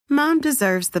Mom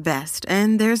deserves the best,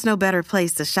 and there's no better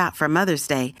place to shop for Mother's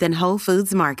Day than Whole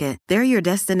Foods Market. They're your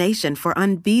destination for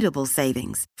unbeatable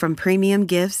savings, from premium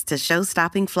gifts to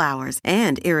show-stopping flowers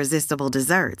and irresistible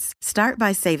desserts. Start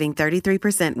by saving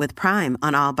 33% with Prime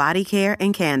on all body care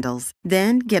and candles.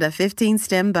 Then get a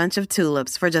 15-stem bunch of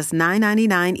tulips for just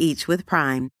 $9.99 each with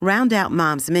Prime. Round out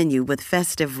Mom's menu with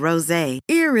festive rosé,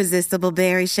 irresistible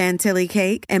berry chantilly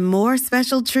cake, and more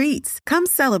special treats. Come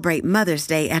celebrate Mother's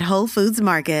Day at Whole Foods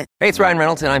Market. Hey, it's Ryan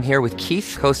Reynolds, and I'm here with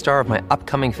Keith, co-star of my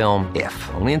upcoming film, If,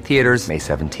 only in theaters May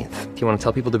 17th. Do you want to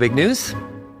tell people the big news?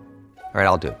 All right,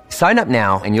 I'll do it. Sign up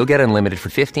now and you'll get unlimited for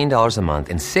 $15 a month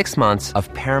and 6 months of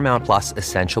Paramount Plus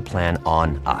Essential Plan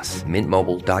on us.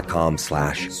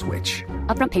 MintMobile.com/switch.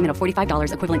 Upfront payment of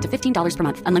 $45 equivalent to $15 per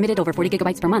month. Unlimited over 40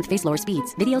 gigabytes per month. Face lower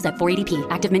speeds. Videos at 480p.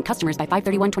 Active Mint customers by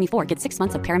 531.24 get 6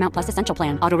 months of Paramount Plus Essential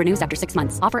Plan. Auto renews after 6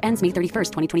 months. Offer ends May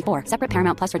 31st, 2024. Separate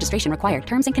Paramount Plus registration required.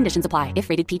 Terms and conditions apply if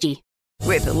rated PG.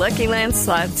 With the Lucky Land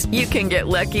Slots, you can get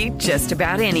lucky just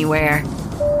about anywhere.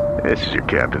 This is your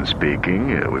captain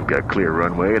speaking. We've got clear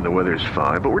runway and the weather's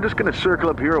fine, but we're just going to circle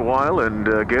up here a while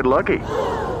and get lucky.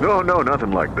 No,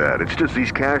 nothing like that. It's just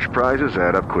these cash prizes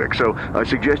add up quick. So I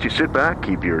suggest you sit back,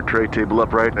 keep your tray table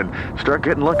upright, and start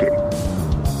getting lucky.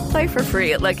 Play for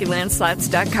free at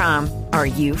LuckyLandSlots.com. Are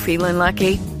you feeling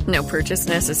lucky? No purchase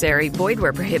necessary. Void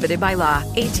where prohibited by law.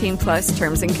 18 plus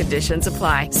terms and conditions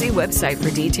apply. See website for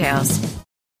details.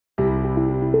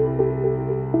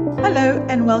 Hello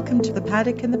and welcome to The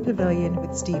Paddock and the Pavilion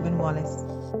with Stephen Wallace.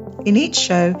 In each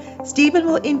show, Stephen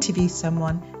will interview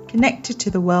someone connected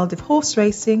to the world of horse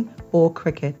racing or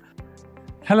cricket.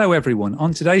 Hello everyone.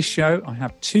 On today's show, I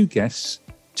have two guests,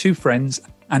 two friends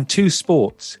and two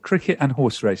sports, cricket and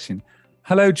horse racing.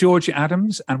 Hello, Georgia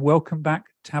Adams, and welcome back,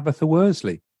 Tabitha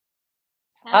Worsley.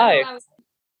 Hi.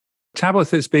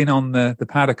 Tabitha's been on the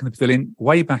Paddock and the Pavilion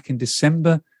way back in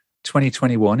December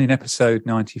 2021 in episode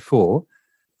 94.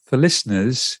 For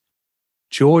listeners,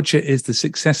 Georgia is the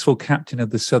successful captain of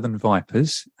the Southern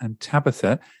Vipers, and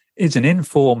Tabitha is an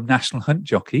informed national hunt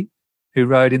jockey who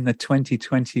rode in the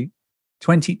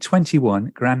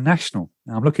 2021 Grand National.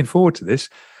 Now, I'm looking forward to this.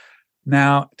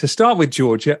 Now, to start with,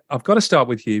 Georgia, I've got to start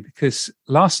with you because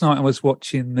last night I was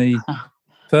watching the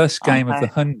first game of the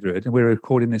 100, and we were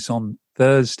recording this on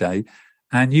Thursday,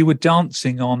 and you were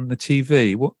dancing on the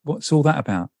TV. What's all that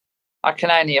about? I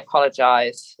can only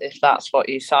apologise if that's what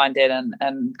you signed in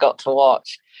and got to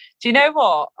watch. Do you know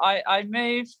what? I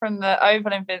moved from the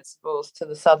Oval Invincibles to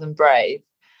the Southern Brave.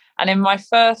 And in my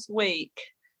first week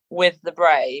with the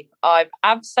Brave, I've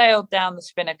abseiled down the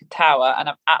Spinnaker Tower and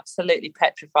I'm absolutely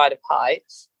petrified of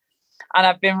heights. And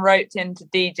I've been roped into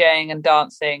DJing and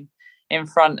dancing in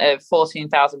front of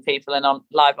 14,000 people and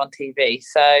live on TV.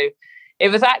 So it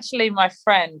was actually my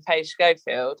friend, Paige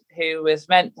Schofield, who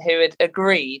had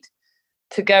agreed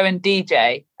to go and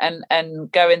DJ and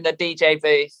go in the DJ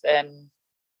booth and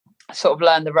sort of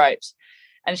learn the ropes.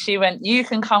 And she went, you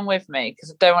can come with me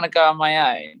because I don't want to go on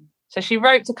my own. So she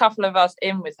roped a couple of us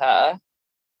in with her.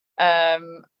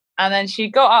 And then she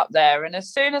got up there. And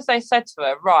as soon as they said to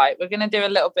her, right, we're going to do a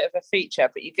little bit of a feature,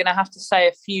 but you're going to have to say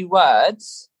a few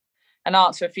words and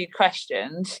answer a few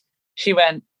questions. She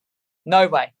went, no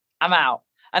way, I'm out.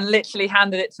 And literally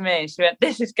handed it to me. And she went,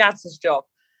 this is Gaz's job.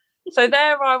 So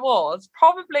there I was,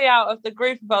 probably out of the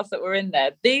group of us that were in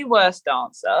there, the worst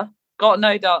dancer, got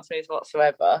no dance moves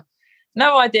whatsoever,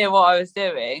 no idea what I was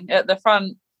doing at the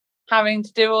front, having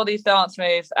to do all these dance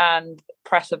moves and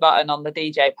press a button on the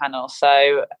DJ panel.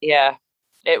 So yeah,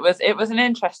 it was an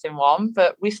interesting one,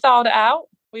 but we styled it out.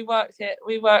 We worked it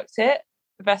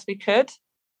the best we could.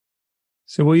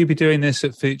 So will you be doing this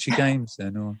at future games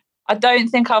then? Or I don't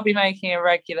think I'll be making a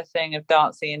regular thing of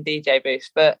dancing in DJ booths,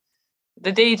 but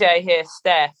the DJ here,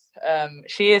 Steph,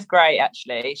 she is great,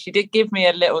 actually. She did give me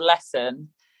a little lesson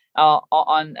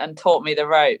on and taught me the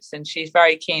ropes, and she's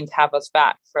very keen to have us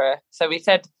back so we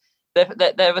said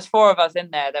that there was 4 of us in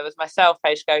there. There was myself,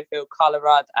 Paige Schofield, Carla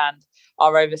Rudd, and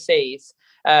our overseas,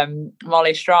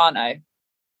 Molly Strano.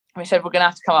 We said we're going to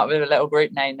have to come up with a little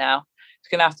group name now. It's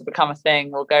going to have to become a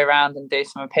thing. We'll go around and do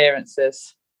some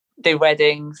appearances, do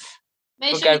weddings.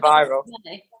 We'll go viral.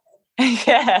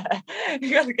 Yeah,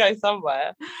 you got to go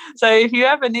somewhere. So if you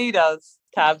ever need us,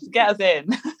 Tabs, get us in.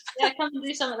 Yeah, come and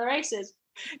do some of the races.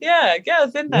 Yeah, get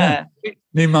us in there. Yeah.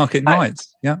 Newmarket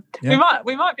Nights. Yeah. We might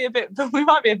be a bit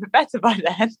better by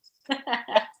then.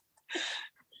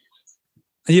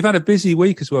 You've had a busy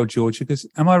week as well, Georgia, because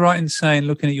am I right in saying,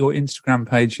 looking at your Instagram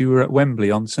page, you were at Wembley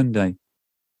on Sunday?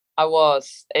 I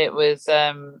was. It was,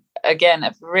 again,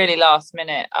 a really last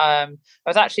minute. I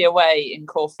was actually away in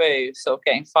Corfu, sort of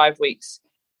getting 5 weeks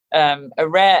a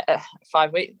rare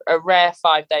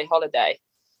 5-day holiday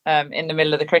in the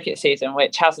middle of the cricket season,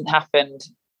 which hasn't happened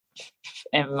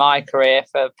in my career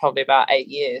for probably about 8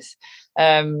 years.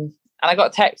 And I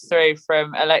got a text through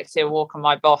from Alexia Walker,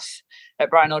 my boss at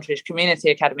Brighton Aldridge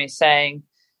Community Academy, saying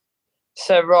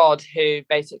Sir Rod, who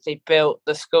basically built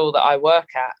the school that I work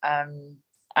at, and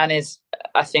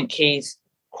I think he's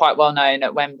quite well known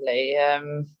at Wembley,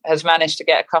 has managed to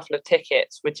get a couple of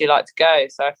tickets. Would you like to go?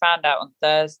 So I found out on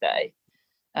Thursday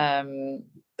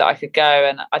that I could go,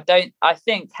 and I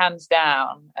think hands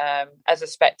down, as a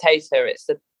spectator, it's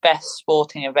the best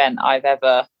sporting event I've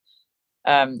ever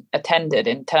attended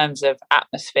in terms of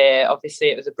atmosphere. Obviously,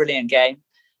 it was a brilliant game.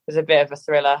 It was a bit of a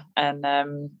thriller, and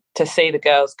to see the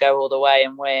girls go all the way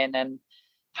and win, and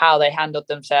how they handled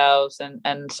themselves,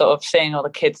 and sort of seeing all the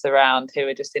kids around who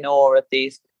were just in awe of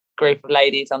these group of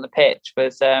ladies on the pitch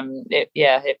was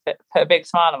it put a big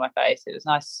smile on my face. It was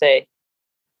nice to see.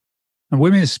 And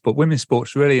women's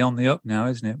sport's really on the up now,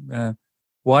 isn't it?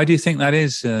 Why do you think that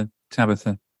is,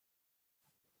 Tabitha?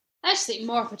 I just think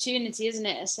more opportunity, isn't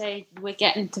it? I say we're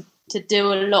getting to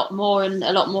do a lot more, and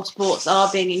a lot more sports are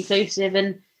being inclusive.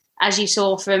 And as you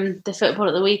saw from the football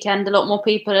at the weekend, a lot more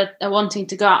people are wanting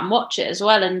to go out and watch it as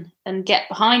well, and get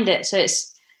behind it. So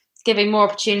it's giving more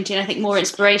opportunity, and I think more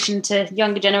inspiration to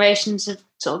younger generations of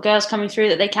sort of girls coming through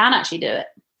that they can actually do it.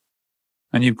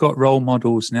 And you've got role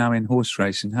models now in horse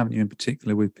racing, haven't you, in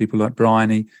particular with people like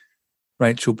Bryony,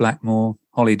 Rachel Blackmore,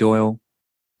 Holly Doyle?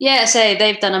 Yeah, I say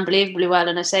they've done unbelievably well,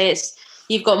 and I say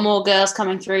you've got more girls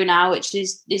coming through now, which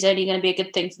is only going to be a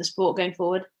good thing for the sport going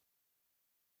forward.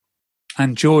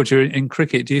 And Georgia, in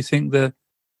cricket, do you think the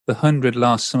 100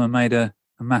 last summer made a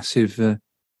massive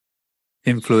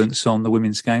influence on the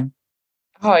women's game?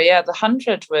 Oh yeah, the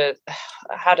 100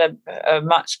 had a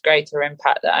much greater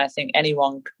impact than I think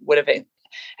anyone would have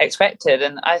expected.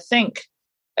 And I think,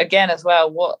 again, as well,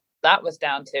 what that was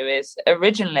down to is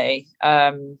originally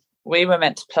we were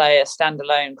meant to play a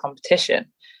standalone competition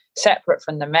separate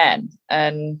from the men.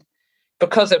 And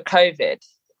because of COVID,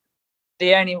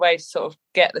 the only way to sort of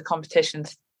get the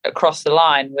competitions across the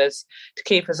line was to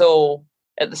keep us all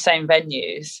at the same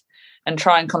venues and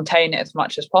try and contain it as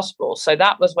much as possible. So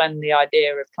that was when the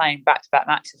idea of playing back-to-back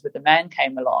matches with the men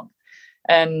came along.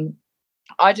 And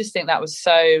I just think that was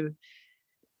so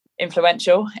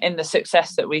influential in the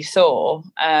success that we saw,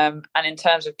 and in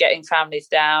terms of getting families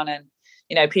down and,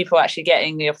 you know, people actually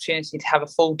getting the opportunity to have a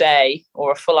full day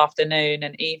or a full afternoon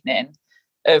and evening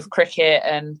of cricket.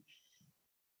 And,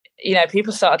 you know,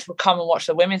 people started to come and watch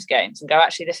the women's games and go,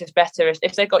 actually, this is better.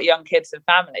 If they've got young kids and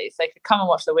families, they could come and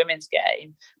watch the women's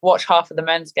game, watch half of the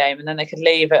men's game, and then they could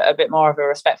leave at a bit more of a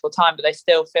respectful time, but they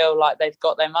still feel like they've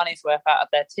got their money's worth out of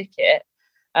their ticket.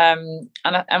 And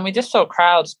we just saw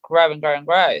crowds grow and grow and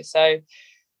grow. So,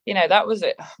 you know, that was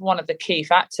one of the key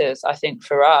factors, I think,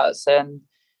 for us. And,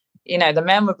 you know, the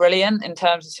men were brilliant in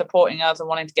terms of supporting us and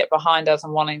wanting to get behind us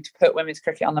and wanting to put women's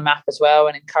cricket on the map as well,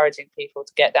 and encouraging people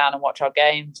to get down and watch our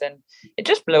games. And it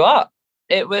just blew up.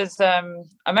 It was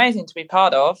amazing to be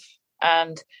part of,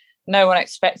 and no one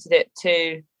expected it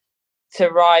to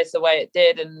rise the way it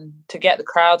did, and to get the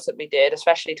crowds that we did,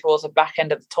 especially towards the back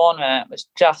end of the tournament, was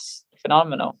just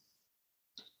phenomenal.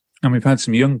 And we've had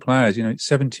some young players, you know,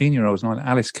 17-year-olds like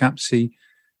Alice Capsey,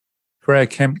 Freya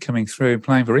Kemp coming through and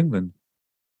playing for England.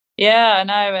 Yeah, I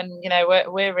know, and you know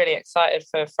we're really excited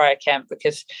for Freya Kemp,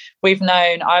 because we've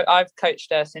known I've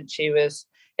coached her since she was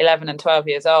 11 and 12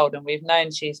 years old, and we've known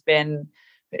she's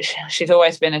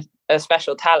always been a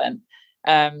special talent,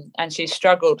 and she's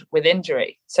struggled with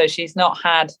injury. So she's not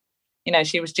had, you know,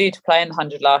 she was due to play in the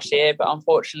 100 last year, but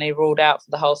unfortunately ruled out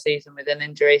for the whole season with an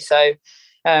injury. So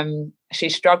she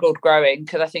struggled growing,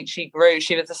 because I think she was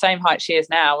the same height she is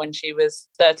now when she was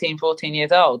 13, 14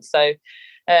 years old. So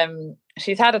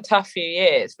she's had a tough few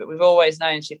years, but we've always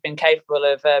known she's been capable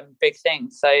of big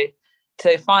things. So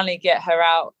to finally get her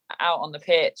out on the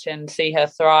pitch and see her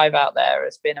thrive out there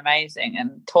has been amazing.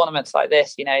 And tournaments like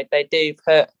this, you know, they do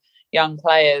put young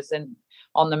players and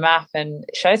on the map, and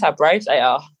it shows how brave they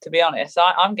are, to be honest.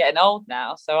 I'm getting old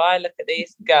now, so I look at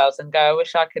these girls and go, I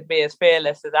wish I could be as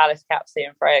fearless as Alice Capsey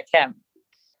and Freya Kemp.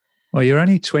 Well, you're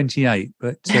only 28,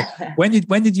 but when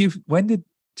did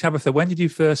you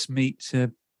first meet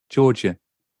Georgia?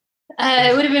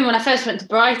 It would have been when I first went to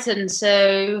Brighton,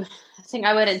 so I think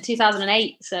I went in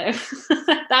 2008, so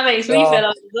that makes me feel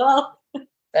old as well.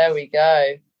 There we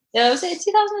go. Yeah, was it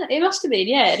 2000? It must have been,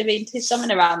 yeah, it'd have been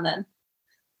something around then.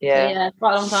 Yeah, so, yeah,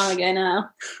 quite a long time ago now.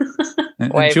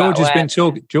 and George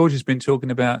has been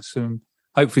talking about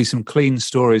hopefully some clean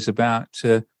stories about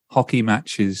hockey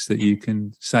matches that you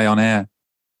can say on air.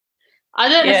 I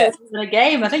don't know if it was even a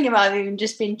game. I think it might have even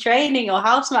just been training or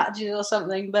house matches or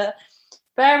something. But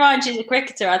bear in mind, she's a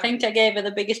cricketer. I think I gave her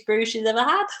the biggest bruise she's ever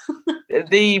had.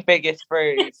 The biggest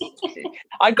bruise.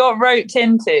 I got roped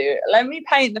into. Let me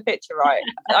paint the picture right.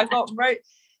 I got roped.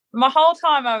 My whole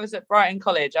time I was at Brighton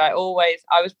College, I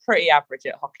was pretty average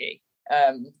at hockey.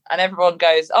 And everyone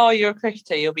goes, "Oh, you're a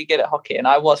cricketer, you'll be good at hockey." And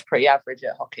I was pretty average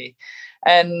at hockey.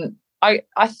 And I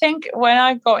think when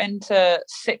I got into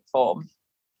sixth form,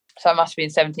 so I must have been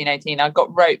 17, 18, I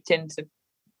got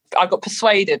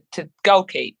persuaded to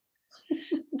goalkeep.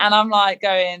 And I'm like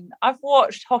I've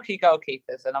watched hockey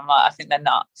goalkeepers and I'm like, I think they're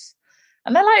nuts.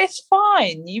 And they're like, it's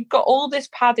fine. You've got all this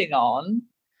padding on.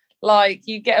 Like,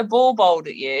 you get a ball bowled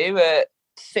at you at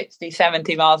 60,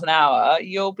 70 miles an hour,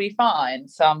 you'll be fine.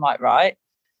 So I'm like, right.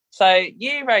 So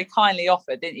you very kindly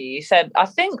offered, didn't you? You said, I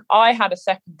think I had a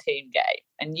second team game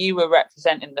and you were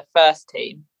representing the first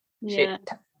team. Yeah.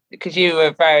 Because you were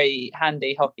a very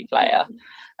handy hockey player.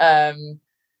 And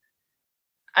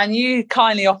you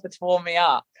kindly offered to warm me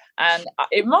up. And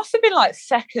it must have been like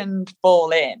second ball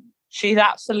in. She's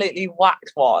absolutely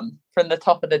whacked one from the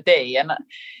top of the D. And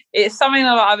it's something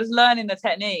that I was learning the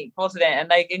technique, wasn't it? And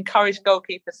they encourage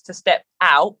goalkeepers to step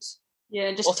out.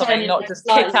 Yeah, just or something, not just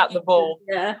kick out the ball.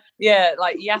 Yeah,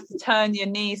 like you have to turn your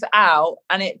knees out.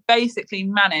 And it basically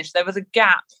managed. There was a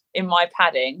gap in my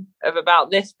padding of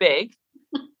about this big.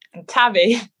 And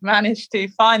Tabby managed to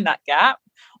find that gap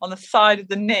on the side of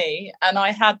the knee, and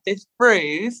I had this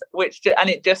bruise, and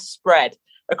it just spread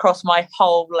across my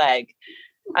whole leg,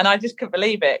 and I just couldn't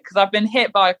believe it because I've been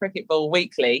hit by a cricket ball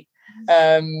weekly,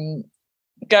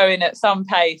 going at some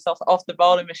pace off the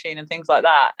bowling machine and things like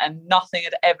that, and nothing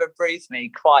had ever bruised me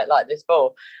quite like this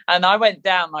ball. And I went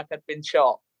down like I'd been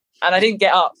shot, and I didn't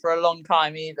get up for a long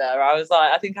time either. I was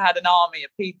like, I think I had an army of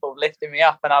people lifting me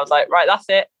up, and I was like, right, that's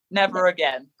it. Never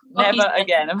again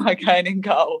am I going in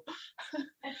goal.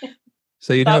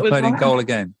 So you never played in goal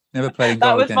again? Never played in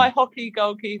goal again? That was my hockey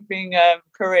goalkeeping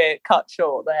career cut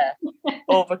short there,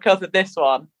 all because of this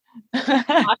one.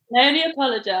 I can only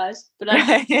apologise, but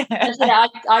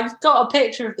I've got a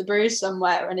picture of the bruise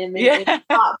somewhere, and it made an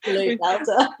absolute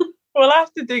belter. We'll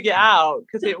have to dig it out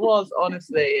because it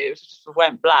just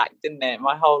went black, didn't it?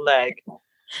 My whole leg.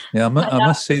 Yeah, I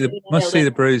must see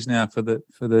the bruise now for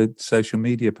the social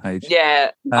media page.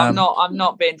 Yeah, I'm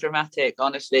not being dramatic.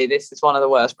 Honestly, this is one of the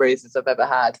worst bruises I've ever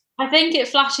had. I think it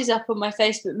flashes up on my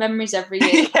Facebook memories every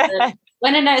year. Yeah.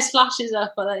 When I know it flashes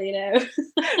up, I'll let you know.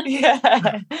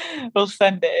 Yeah, we'll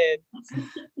send it in.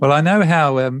 Well, I know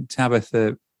how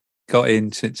Tabitha got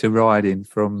into riding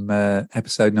from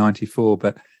episode 94,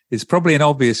 but it's probably an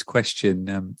obvious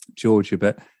question, Georgia.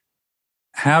 But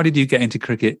how did you get into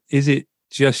cricket? Is it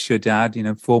just your dad,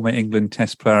 former England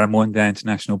Test player and one-day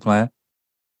international player?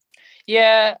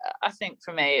 Yeah, I think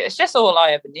for me, it's just all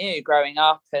I ever knew growing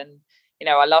up. And,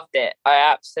 I loved it.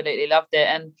 I absolutely loved it.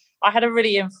 And I had a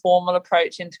really informal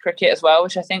approach into cricket as well,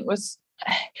 which I think was,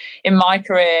 in my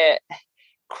career,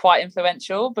 quite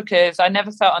influential because I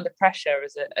never felt under pressure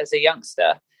as a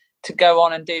youngster to go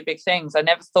on and do big things. I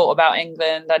never thought about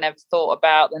England. I never thought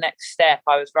about the next step.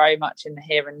 I was very much in the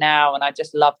here and now, and I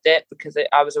just loved it because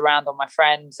I was around all my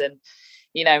friends. And,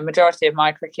 majority of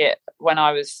my cricket when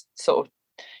I was sort of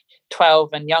 12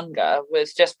 and younger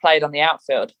was just played on the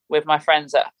outfield with my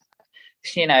friends at,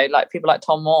 like people like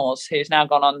Tom Moores, who's now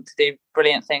gone on to do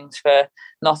brilliant things for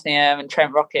Nottingham and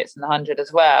Trent Rockets and the 100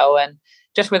 as well. And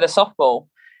just with a softball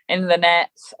in the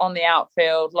nets, on the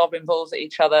outfield, lobbing balls at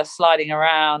each other, sliding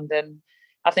around. And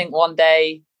I think one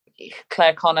day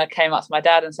Claire Connor came up to my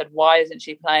dad and said, why isn't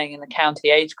she playing in the county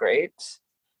age groups?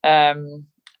 And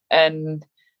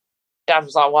Dad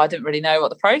was like, well, I didn't really know what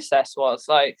the process was.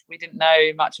 Like, we didn't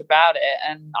know much about it.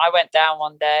 And I went down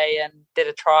one day and did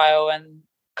a trial and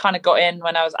kind of got in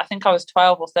when I think I was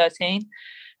 12 or 13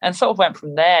 and sort of went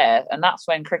from there. And that's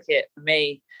when cricket for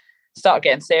me started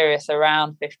getting serious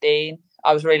around 15.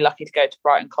 I was really lucky to go to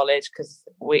Brighton College because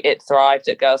it thrived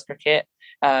at girls cricket,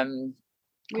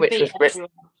 which was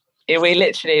we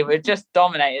literally were just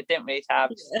dominated, didn't we,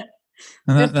 Tabs? Yeah.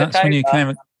 And that's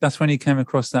when you came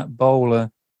across that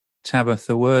bowler,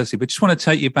 Tabitha Worsley. But just want to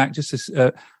take you back.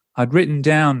 I'd written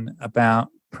down about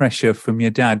pressure from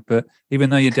your dad, but even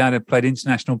though your dad had played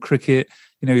international cricket,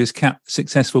 he was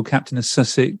successful captain of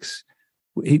Sussex.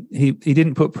 He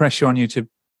didn't put pressure on you to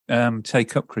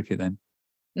take up cricket then.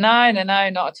 No, not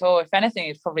at all. If anything,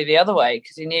 it's probably the other way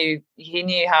because he knew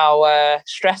how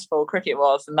stressful cricket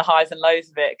was and the highs and lows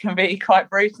of it can be quite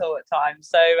brutal at times.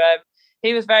 So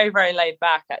he was very, very laid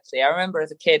back, actually. I remember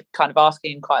as a kid kind of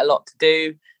asking him quite a lot to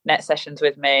do net sessions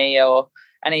with me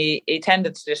and he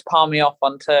tended to just palm me off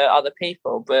onto other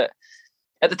people. But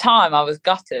at the time I was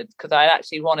gutted because I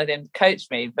actually wanted him to coach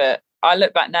me, but I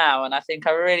look back now and I think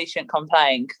I really shouldn't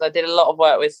complain because I did a lot of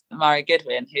work with Murray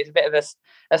Goodwin, who's a bit of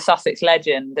a Sussex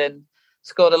legend and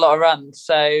scored a lot of runs.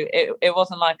 So it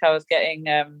wasn't like I was getting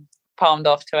palmed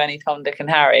off to any Tom, Dick and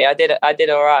Harry. I did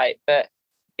all right. But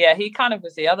yeah, he kind of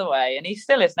was the other way, and he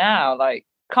still is now. Like,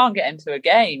 can't get into a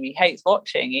game. He hates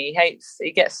watching. He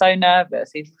gets so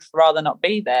nervous. He'd just rather not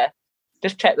be there.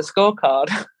 Just check the scorecard.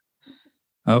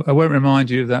 I won't remind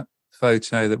you of that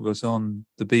photo that was on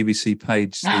the BBC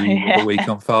page the week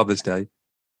on Father's Day.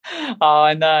 Oh,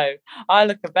 I know. I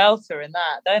look a belter in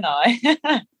that, don't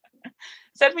I?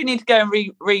 Said we need to go and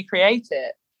recreate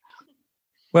it.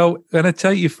 Well, I'm going to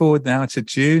take you forward now to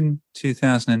June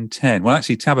 2010. Well,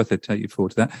 actually, Tabitha, take you forward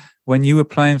to that. When you were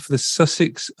playing for the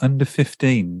Sussex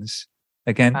under-15s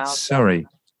against Surrey.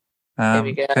 Here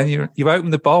we go. You've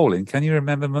opened the bowling. Can you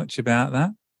remember much about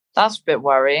that? That's a bit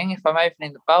worrying if I'm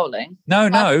opening the bowling.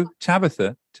 No,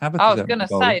 Tabitha. Tabitha. I was going to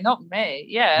say, not me.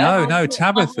 Yeah. No,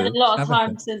 Tabitha. I've had a lot of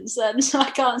time since then, so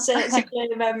I can't say it's a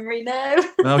clear memory, no.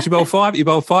 Well, you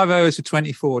bowled 5 overs for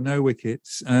 24, no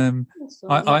wickets. I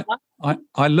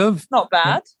love... Not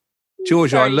bad.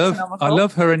 Georgia, I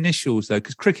love her initials, though,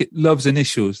 because cricket loves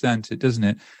initials, doesn't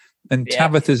it? And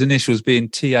Tabitha's initials being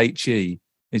THE.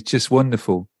 It's just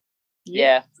wonderful.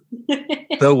 Yeah.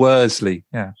 The Worsley,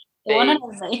 yeah.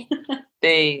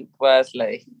 The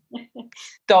Worsley.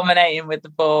 Dominating with the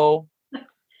ball.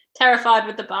 Terrified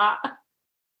with the bat.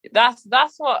 That's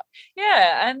what,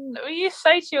 and we used to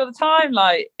say to you all the time,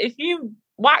 like, if you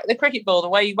whack the cricket ball the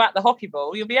way you whack the hockey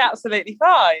ball, you'll be absolutely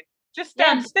fine. Just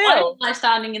stand still. I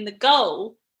standing in the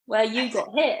goal where you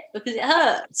got hit because it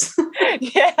hurts.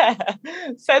 Yeah,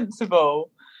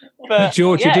 sensible. But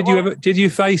Georgia, did you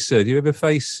face her? Did you ever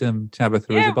face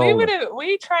Tabitha as a bowler?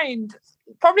 We trained,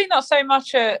 probably not so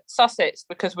much at Sussex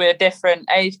because we're different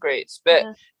age groups, but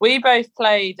we both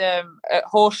played at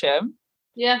Horsham.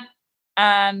 Yeah.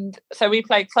 And so we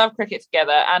played club cricket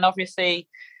together, and obviously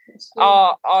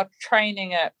our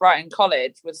training at Brighton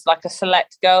College was like a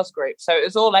select girls group. So it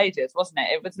was all ages, wasn't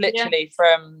it? It was literally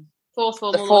from fourth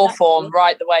form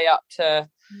right the way up to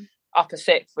upper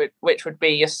sixth, which would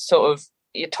be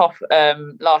your top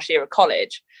last year of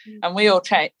college. And we all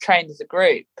trained as a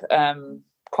group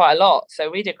quite a lot. So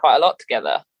we did quite a lot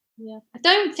together. Yeah. I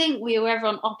don't think we were ever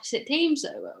on opposite teams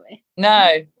though, were we?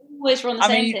 No. We always were on the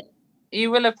same team.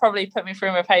 You will have probably put me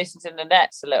through my paces in the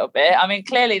nets a little bit. I mean,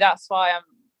 clearly that's why I'm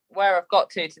where I've got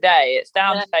to today. It's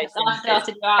down to facing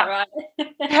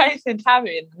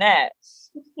Tabby in the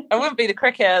nets. I wouldn't be the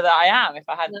cricketer that I am if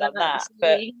I hadn't done that.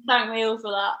 But thank me all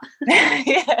for that.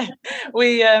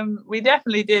 we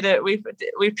definitely did it.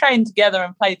 We've trained together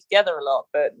and played together a lot,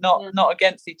 but not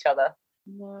against each other.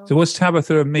 No. So was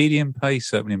Tabitha a medium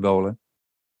pace opening bowler?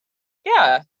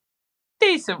 Yeah,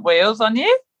 decent wheels on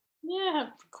you.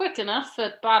 Yeah, quick enough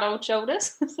for bad old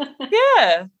shoulders.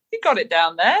 Yeah, you got it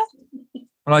down there.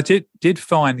 Well, I did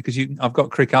find, because I've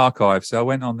got Crick Archive, so I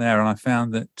went on there and I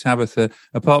found that Tabitha,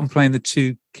 apart from playing the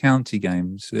 2 county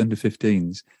games, under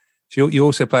 15s, you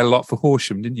also played a lot for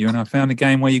Horsham, didn't you? And I found a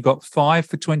game where you got 5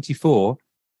 for 24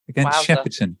 against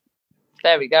Shepperton.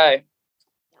 There we go.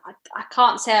 I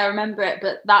can't say I remember it,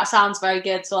 but that sounds very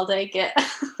good, so I'll take it.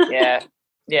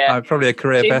 Yeah. Probably a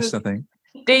career best, I think.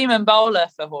 Demon bowler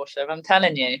for Horsham, I'm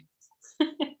telling you.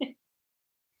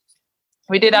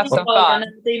 We did have some fun.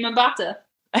 And a demon batter.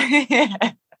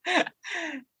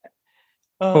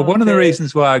 Well, one of the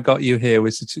reasons why I got you here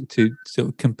was to sort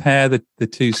of compare the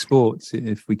two sports,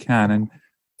 if we can. And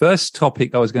first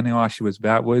topic I was going to ask you was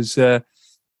the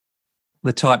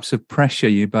types of pressure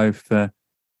you both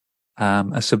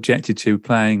are subjected to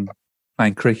playing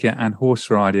cricket and horse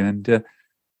riding, and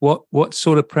what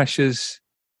sort of pressures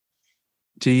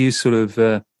do you sort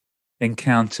of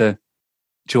encounter,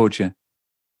 Georgia?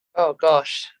 Oh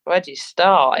gosh, where do you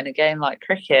start in a game like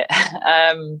cricket?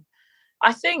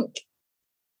 I think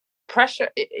pressure.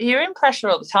 You're in pressure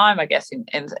all the time, I guess. In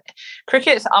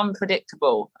cricket's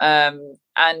unpredictable,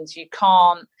 and you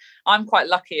can't. I'm quite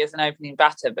lucky as an opening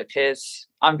batter because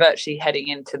I'm virtually heading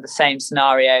into the same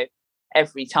scenario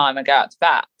every time I go out to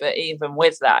bat. But even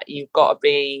with that, you've got to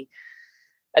be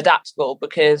adaptable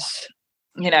because,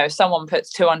 if someone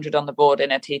puts 200 on the board in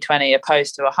a T20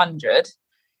 opposed to 100,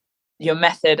 your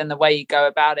method and the way you go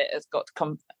about it has got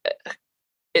to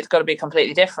it's got to be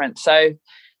completely different. So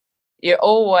you're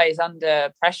always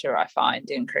under pressure, I find,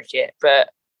 in cricket. But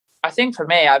I think for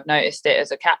me, I've noticed it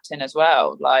as a captain as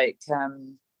well. Like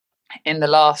in the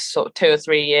last sort of 2 or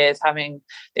 3 years, having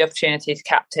the opportunity to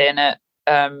captain at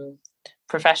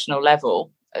professional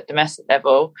level, at domestic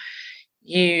level,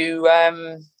 you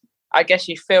I guess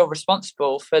you feel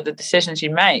responsible for the decisions you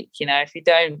make. You know, if you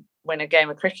don't win a game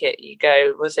of cricket, you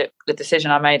go, was it the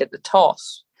decision I made at the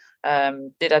toss?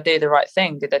 Did I do the right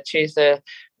thing? Did I choose the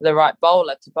right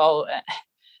bowler to bowl?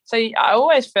 So I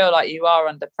always feel like you are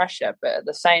under pressure, but at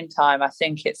the same time, I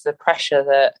think it's the pressure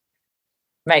that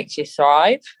makes you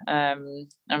thrive. And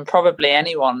probably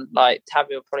anyone like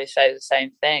Tabby will probably say the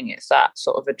same thing. It's that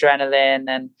sort of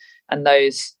adrenaline and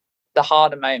those the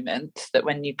harder moments that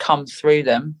when you come through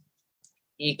them,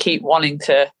 you keep wanting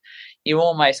to, you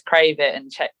almost crave it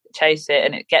and chase it,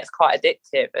 and it gets quite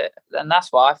addictive. And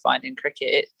that's what I find in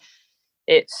cricket.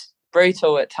 It's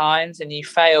brutal at times, and you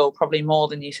fail probably more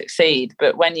than you succeed.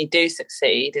 But when you do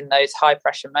succeed in those high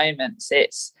pressure moments,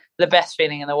 it's the best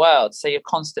feeling in the world. So you're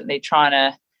constantly trying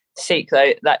to seek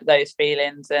those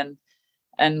feelings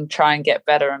and try and get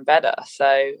better and better.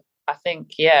 So I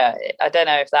think, I don't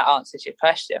know if that answers your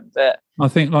question, but I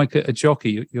think like a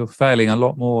jockey, you're failing a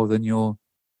lot more than you're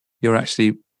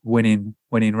actually winning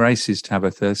races,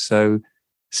 Tabitha. So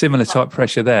similar type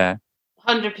pressure there.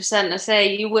 100%. I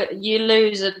say you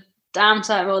lose a damn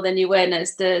sight more than you win.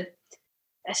 Last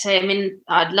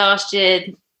year,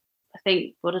 I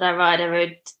think, what did I ride? I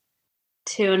rode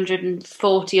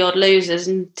 240 odd losers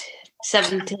and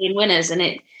 17 winners, and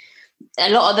a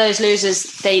lot of those losers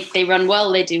they run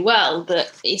well, they do well,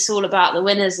 but it's all about the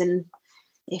winners. And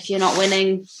if you're not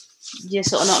winning, you're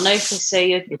sort of not noticed, so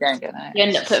you don't get noticed. You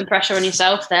end up putting pressure on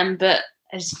yourself then. But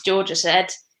as Georgia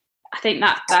said, I think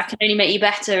that can only make you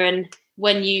better, and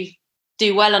when you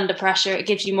do well under pressure, it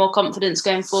gives you more confidence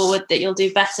going forward that you'll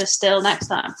do better still next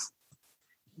time.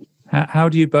 How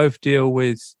do you both deal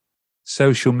with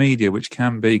social media, which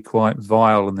can be quite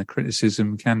vile, and the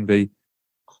criticism can be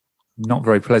not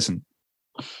very pleasant?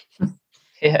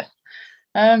 Yeah.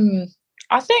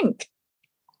 I think,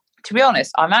 to be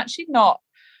honest, I'm actually not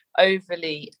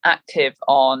overly active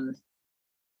on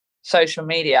social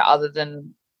media, other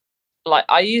than like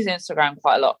I use Instagram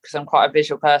quite a lot because I'm quite a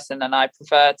visual person, and I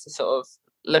prefer to sort of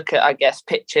look at, I guess,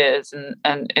 pictures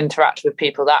and interact with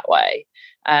people that way,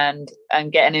 and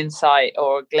get an insight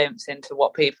or a glimpse into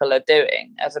what people are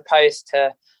doing, as opposed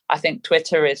to, I think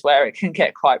Twitter is where it can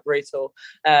get quite brutal,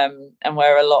 and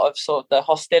where a lot of sort of the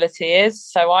hostility is.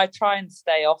 So I try and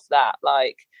stay off that.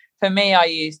 Like for me, I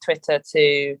use Twitter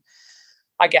to,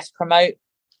 I guess, promote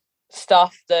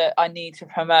stuff that I need to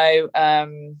promote,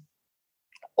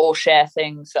 or share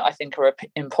things that I think are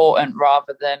important,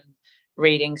 rather than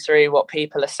reading through what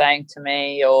people are saying to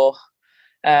me, or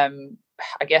I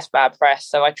guess bad press.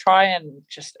 So I try and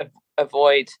just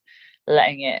avoid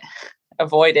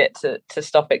it to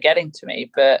stop it getting to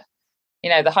me. But you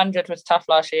know, the 100 was tough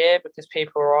last year because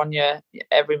people were on your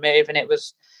every move, and it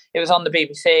was on the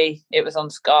BBC, it was on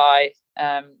Sky,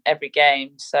 every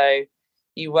game, so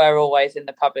you were always in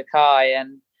the public eye,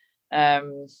 and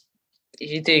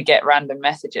you do get random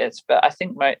messages, but I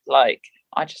think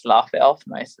I just laugh it off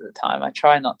most of the time. I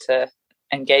try not to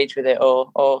engage with it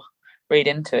or read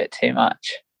into it too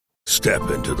much. Step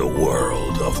into the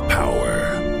world of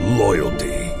power,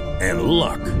 loyalty, and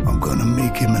luck. I'm gonna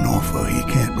make him an offer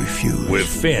he can't refuse. With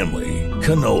family,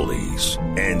 cannolis,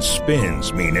 and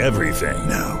spins mean everything.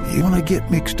 Now, you wanna get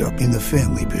mixed up in the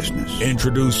family business.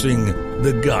 Introducing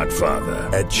The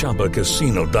Godfather at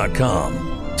ChumbaCasino.com.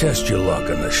 Test your luck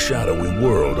in the shadowy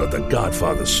world of The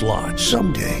Godfather slot.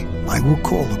 Someday, I will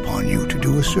call upon you to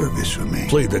do a service for me.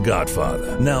 Play The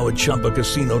Godfather now at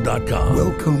ChumbaCasino.com.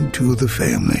 Welcome to the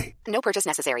family. No purchase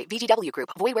necessary. VGW Group.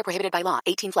 Void where prohibited by law.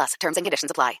 18+. Terms and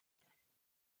conditions apply.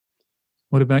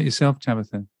 What about yourself,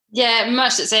 Tabitha? Yeah,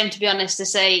 much the same, to be honest. To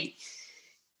say,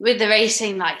 with the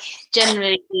racing, like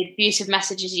generally the abusive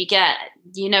messages you get,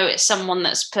 you know, it's someone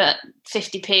that's put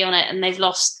 50p on it and they've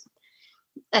lost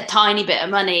a tiny bit of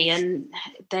money, and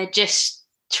they're just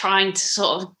trying to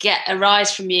sort of get a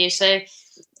rise from you. So,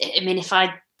 I mean, if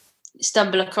I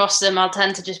stumble across them, I'll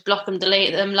tend to just block them,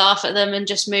 delete them, laugh at them, and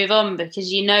just move on,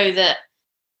 because you know that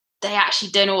they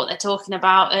actually don't know what they're talking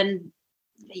about, and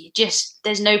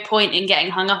there's no point in getting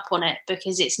hung up on it,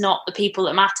 because it's not the people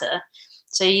that matter.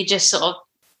 So you just sort of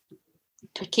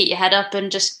keep your head up and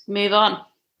just move on.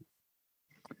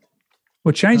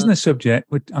 Well, changing the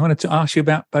subject, I wanted to ask you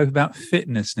both about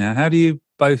fitness now. How do you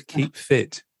both keep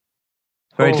fit?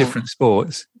 Very different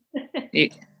sports. You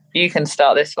can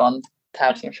start this one,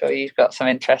 Tabs. I'm sure you've got some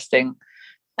interesting.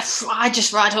 I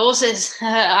just ride horses.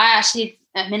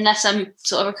 Unless I'm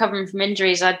sort of recovering from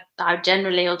injuries, I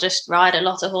generally will just ride a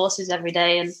lot of horses every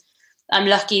day. And I'm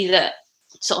lucky that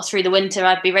sort of through the winter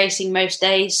I'd be racing most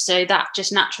days, so that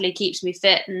just naturally keeps me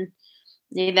fit. And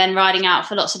you're then riding out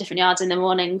for lots of different yards in the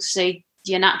mornings, so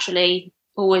you're naturally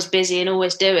always busy and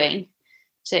always doing.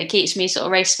 So it keeps me sort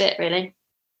of race fit, really.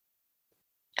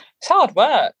 It's hard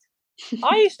work.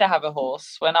 I used to have a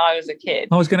horse when I was a kid.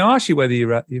 I was going to ask you whether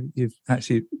you've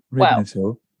actually ridden at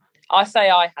all. I say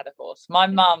I had a horse. My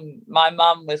mum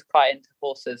was quite into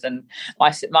horses, and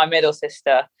my middle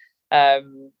sister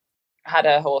had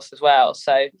a horse as well.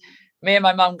 So me and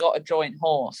my mum got a joint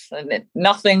horse, and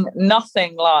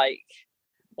nothing like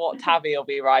what Tabby will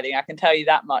be riding. I can tell you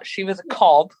that much. She was a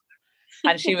cob,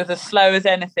 and she was as slow as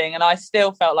anything, and I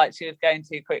still felt like she was going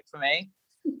too quick for me.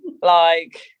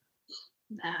 Like,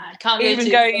 I can't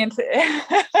even going into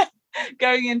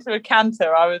going into a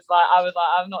canter, I was like,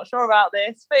 I'm not sure about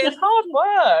this, but it's hard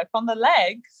work on the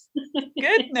legs.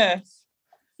 Goodness.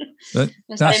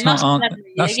 That's not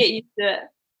get used to it.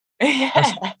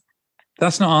 Yeah.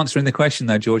 That's not answering the question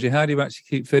though, Georgie. How do you actually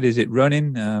keep fit? Is it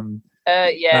running?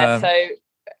 So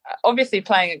obviously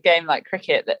playing a game like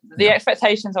cricket, the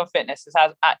expectations on fitness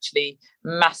has actually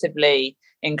massively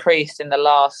increased in the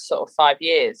last sort of 5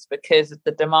 years because of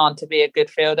the demand to be a good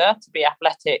fielder, to be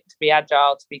athletic, to be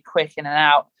agile, to be quick in and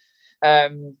out.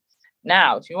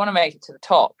 Now, if you want to make it to the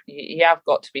top, you have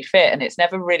got to be fit, and it's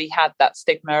never really had that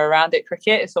stigma around it.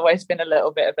 Cricket, it's always been a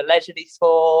little bit of a leisurely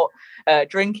sport,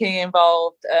 drinking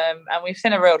involved, and we've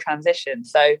seen a real transition.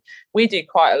 So we do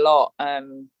quite a lot,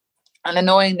 and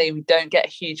annoyingly, we don't get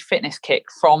a huge fitness kick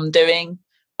from doing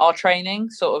our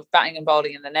training. Sort of batting and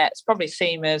bowling in the nets. Probably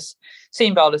seam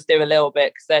bowlers do a little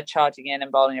bit because they're charging in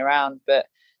and bowling around, but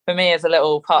for me, as a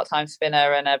little part-time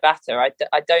spinner and a batter,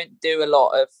 I don't do a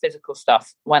lot of physical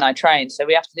stuff when I train. So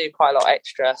we have to do quite a lot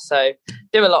extra. So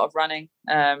do a lot of running,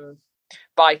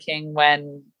 biking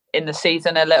when in the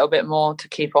season, a little bit more to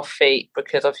keep off feet,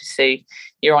 because obviously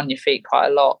you're on your feet quite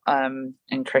a lot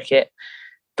in cricket.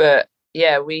 But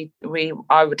yeah,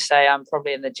 I would say I'm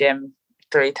probably in the gym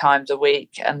 3 times a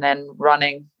week, and then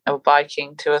running or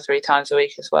biking 2 or 3 times a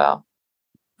week as well.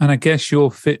 And I guess your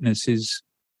fitness is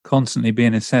constantly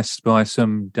being assessed by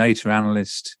some data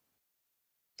analyst.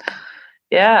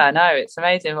 Yeah, I know, it's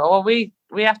amazing. Well, we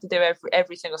have to do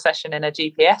every single session in a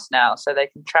GPS now, so they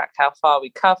can track how far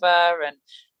we cover and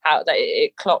how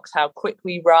it clocks how quick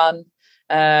we run.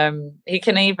 He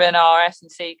can even, our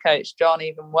S&C coach John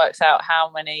even works out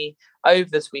how many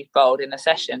overs we've bowled in a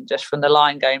session just from the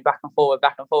line going back and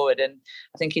forward. And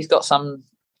I think he's got some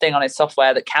thing on his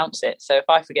software that counts it. So if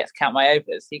I forget to count my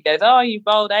overs, he goes, "Oh, you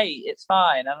bowled 8, it's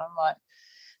fine." And I'm like,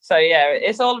 so yeah,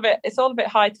 it's all a bit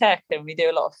high tech, and we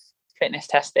do a lot of fitness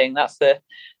testing. That's the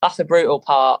brutal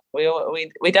part. We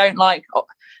don't like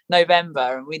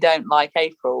November, and we don't like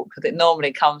April because it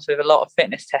normally comes with a lot of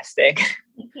fitness testing.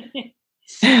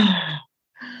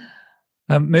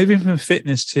 Moving from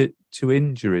fitness to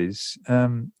injuries.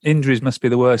 Injuries must be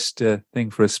the worst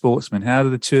thing for a sportsman. How do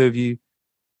the two of you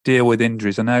deal with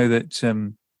injuries? I know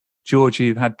that Georgie,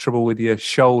 you've had trouble with your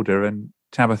shoulder, and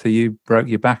Tabitha, you broke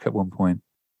your back at one point.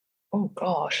 Oh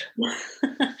gosh,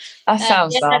 that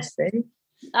sounds nasty.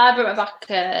 I broke my back.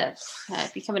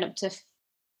 It'd be coming up to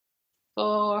 4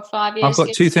 or 5 years. I've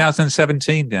got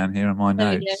 2017 down here on my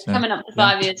notes. Coming up to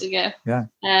 5 years ago.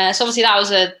 Yeah. So obviously that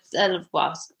was I'd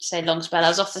say long spell. I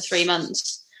was off for 3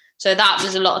 months, so that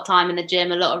was a lot of time in the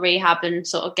gym, a lot of rehab, and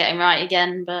sort of getting right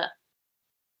again. But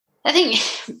I think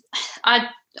I'm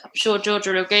sure George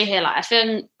will agree here. Like, I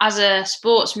feel as a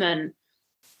sportsman,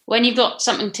 when you've got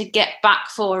something to get back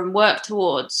for and work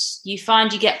towards, you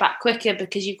find you get back quicker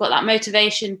because you've got that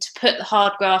motivation to put the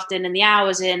hard graft in and the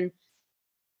hours in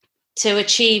to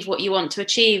achieve what you want to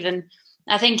achieve. And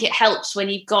I think it helps when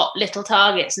you've got little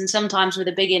targets, and sometimes with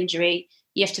a big injury,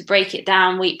 you have to break it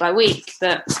down week by week.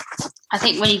 But I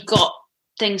think when you've got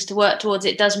things to work towards,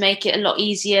 it does make it a lot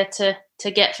easier to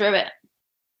get through it.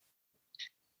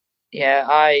 Yeah,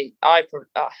 I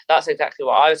that's exactly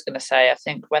what I was going to say. I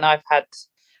think when I've had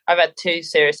 2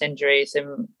 serious injuries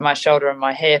in my shoulder and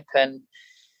my hip, and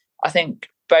I think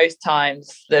both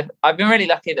times I've been really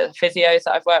lucky that the physios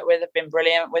that I've worked with have been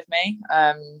brilliant with me.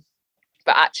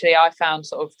 But actually, I found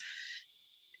sort of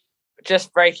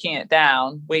just breaking it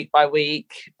down week by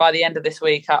week. By the end of this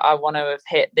week, I want to have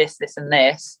hit this, and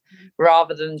this,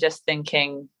 rather than just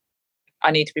thinking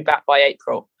I need to be back by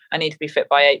April. I need to be fit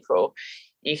by April.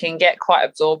 You can get quite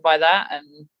absorbed by that.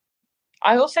 And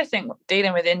I also think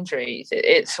dealing with injuries,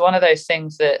 it's one of those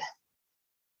things that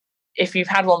if you've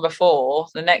had one before,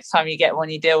 the next time you get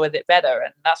one, you deal with it better.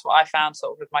 And that's what I found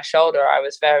sort of with my shoulder. I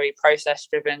was very process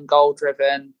driven, goal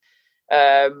driven.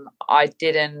 I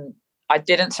didn't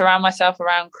surround myself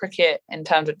around cricket in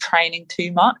terms of training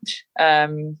too much,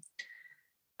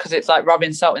 because it's like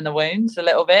rubbing salt in the wounds a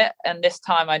little bit. And this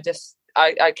time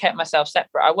I kept myself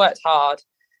separate. I worked hard,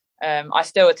 I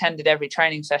still attended every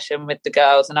training session with the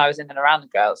girls, and I was in and around the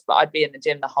girls, but I'd be in the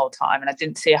gym the whole time, and I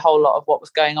didn't see a whole lot of what was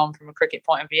going on from a cricket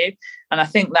point of view. And I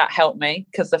think that helped me,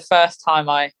 because the first time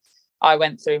I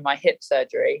went through my hip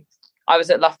surgery, I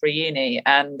was at Loughborough Uni,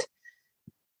 and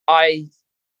I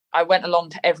went along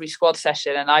to every squad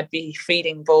session, and I'd be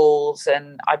feeding balls,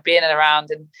 and I'd be in and around,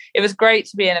 and it was great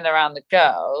to be in and around the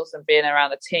girls and being around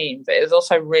the team, but it was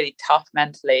also really tough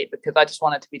mentally, because I just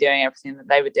wanted to be doing everything that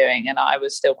they were doing, and I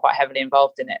was still quite heavily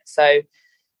involved in it. So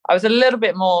I was a little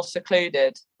bit more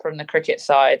secluded from the cricket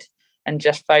side and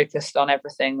just focused on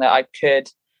everything that I could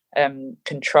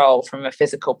control from a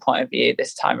physical point of view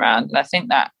this time around. And I think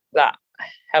that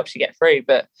helps you get through,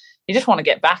 but you just want to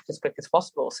get back as quick as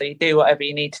possible, so you do whatever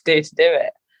you need to do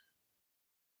it.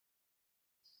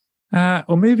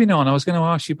 Well, moving on, I was going to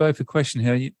ask you both a question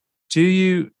here.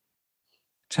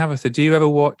 Tabitha, do you ever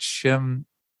watch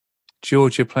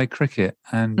Georgia play cricket?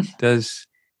 And does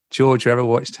Georgia ever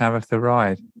watch Tabitha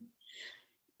ride?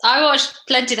 I watched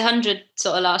plenty of the 100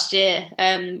 sort of last year.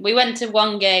 We went to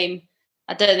one game.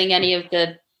 I don't think any of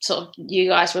the sort of you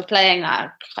guys were playing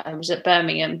that. I was at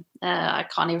Birmingham. I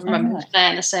can't even remember who's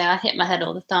playing. I say I hit my head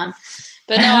all the time.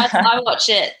 But no, I watch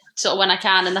it sort of when I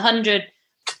can. And the 100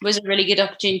 was a really good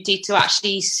opportunity to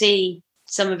actually see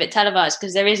some of it televised,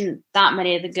 because there isn't that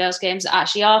many of the girls' games that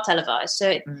actually are televised.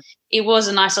 So it was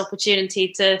a nice opportunity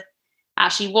to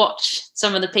actually watch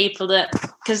some of the people that,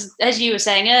 because as you were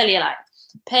saying earlier, like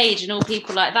Paige and all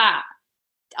people like that,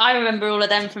 I remember all of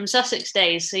them from Sussex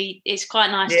days. So it's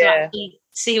quite nice to actually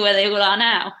see where they all are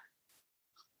now.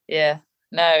 Yeah,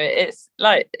 no, it's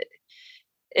like,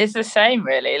 it's the same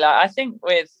really. Like, I think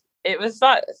it was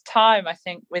like time, I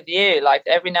think with you, like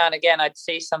every now and again I'd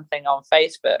see something on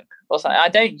Facebook or something. I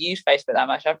don't use Facebook that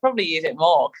much. I probably use it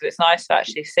more because it's nice to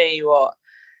actually see what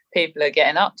people are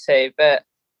getting up to. But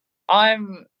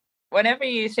whenever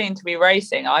you seem to be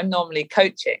racing, I'm normally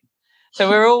coaching. So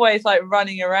we're always like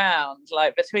running around,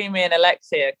 like between me and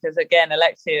Alexia, because again,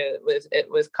 Alexia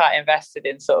was quite invested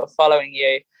in sort of following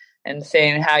you and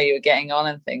seeing how you were getting on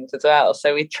and things as well.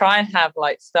 So we try and have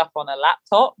like stuff on a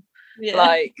laptop,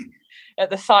 like at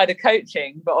the side of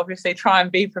coaching, but obviously try and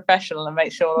be professional and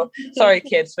make sure, sorry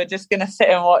kids, we're just going to sit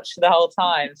and watch the whole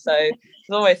time. So it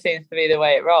always seems to be the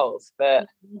way it rolls. But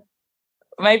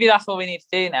maybe that's what we need to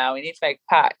do now. We need to make a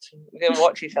pact. We're going to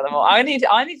watch each other more. I need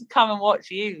to come and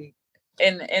watch you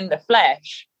in the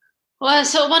flesh. Well,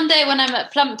 so one day when I'm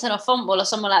at Plumpton or Fontball or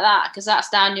somewhere like that, because that's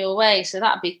down your way, so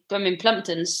that'd be, I mean,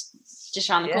 Plumpton's just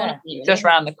around the corner. Just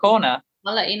round the corner.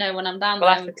 I'll let you know when I'm down there.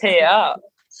 We'll have to tee it up.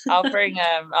 I'll bring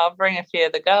a few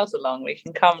of the girls along. We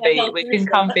can come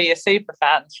be your super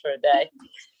fans for a day.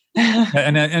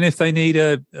 and if they need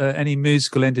any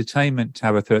musical entertainment,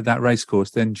 Tabitha, at that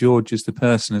racecourse, then George is the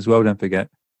person as well. Don't forget.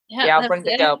 Yeah, I'll bring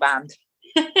the girl band.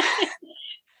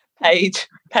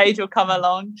 Paige will come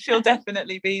along. She'll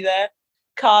definitely be there.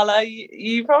 Carla,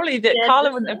 you probably did. Yeah,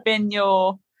 Carla wouldn't have been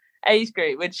your age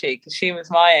group, would she? Because she was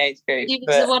my age group. She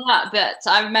was the one up, but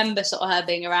I remember sort of her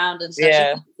being around and stuff.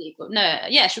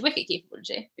 Yeah. She's a wicket keeper, wouldn't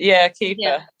she? Yeah, keeper.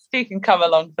 Yeah. She can come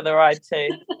along for the ride too.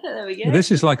 There we go. This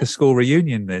is like a school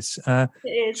reunion, this.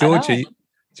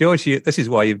 Georgia, this is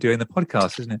why you're doing the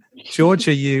podcast, isn't it?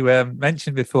 Georgia, you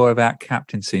mentioned before about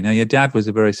captaincy. Now, your dad was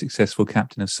a very successful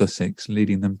captain of Sussex,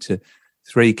 leading them to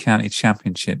 3 county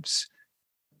championships.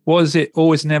 Was it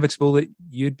always inevitable that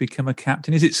you'd become a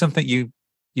captain? Is it something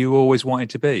you always wanted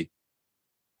to be?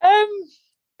 Do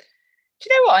you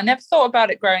know what? I never thought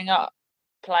about it growing up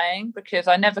playing, because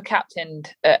I never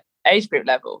captained at age group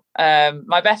level.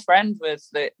 My best friend was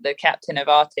the captain of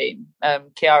our team,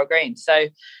 Kiara Green. So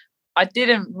I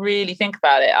didn't really think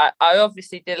about it. I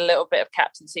obviously did a little bit of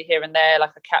captaincy here and there,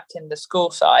 like I captained the school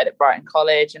side at Brighton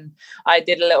College, and I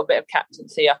did a little bit of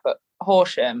captaincy up at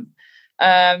Horsham.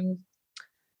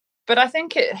 But I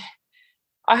think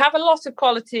I have a lot of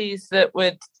qualities that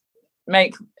would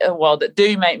that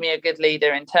do make me a good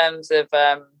leader, in terms of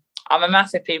I'm a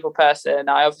massive people person.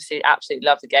 I obviously absolutely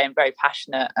love the game, very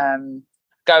passionate,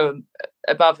 go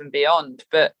above and beyond.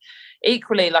 But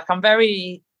equally, like I'm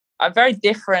very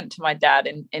different to my dad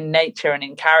in nature and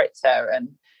in character. And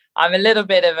I'm a little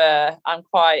bit of I'm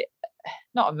quite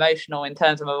not emotional in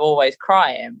terms of I'm always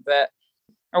crying, but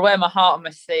I wear my heart on my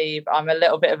sleeve. I'm a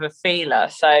little bit of a feeler.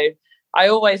 So I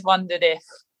always wondered if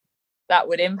that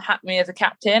would impact me as a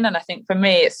captain. And I think for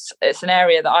me, it's an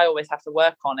area that I always have to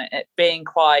work on, it being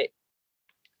quite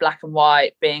black and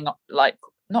white, being like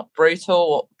not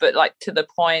brutal, but like to the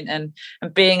point, and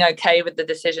being okay with the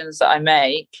decisions that I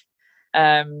make.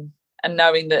 And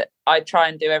knowing that I try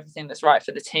and do everything that's right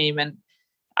for the team, and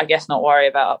I guess not worry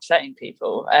about upsetting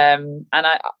people. And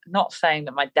I'm not saying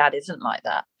that my dad isn't like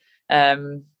that,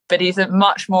 But he's a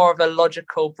much more of a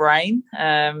logical brain,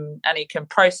 and he can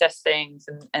process things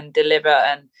and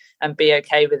deliver and be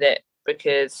okay with it,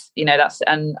 because that's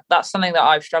something that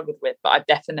I've struggled with, but I've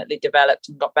definitely developed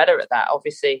and got better at that,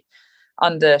 obviously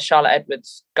under Charlotte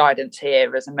Edwards' guidance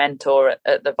here as a mentor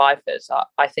at the Vipers.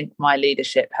 I think my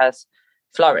leadership has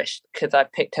flourished because I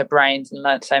picked her brains and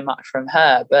learned so much from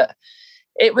her. But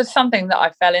it was something that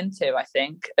I fell into, I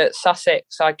think. At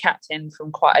Sussex, I captained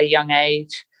from quite a young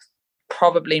age,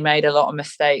 probably made a lot of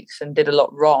mistakes and did a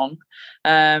lot wrong.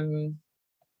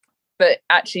 But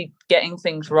actually getting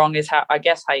things wrong is how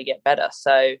you get better.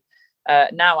 So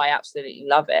now I absolutely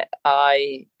love it.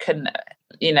 I couldn't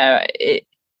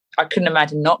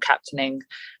imagine not captaining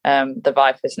the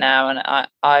Vipers now. And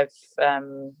I've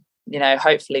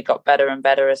hopefully got better and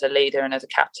better as a leader and as a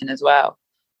captain as well.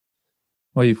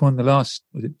 Well, you've won the last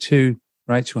 2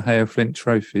 Rachel Hale-Flint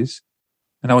trophies.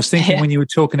 And I was thinking when you were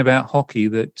talking about hockey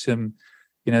that,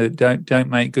 don't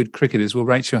make good cricketers. Well,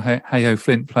 Rachel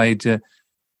Hale-Flint played,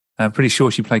 I'm pretty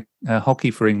sure she played hockey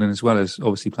for England as well as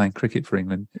obviously playing cricket for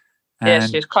England.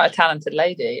 And she's quite a talented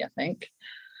lady, I think.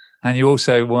 And you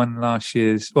also won this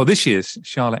year's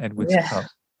Charlotte Edwards Cup.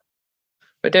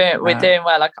 We're doing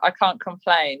well. I can't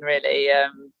complain really.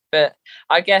 But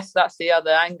I guess that's the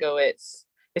other angle.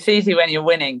 It's easy when you're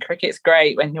winning. Cricket's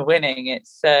great when you're winning.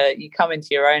 It's you come into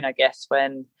your own, I guess,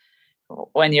 when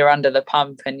you're under the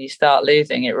pump and you start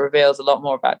losing. It reveals a lot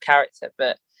more about character.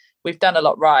 But we've done a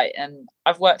lot right, and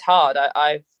I've worked hard.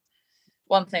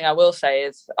 One thing I will say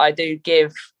is I do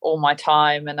give all my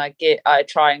time, and I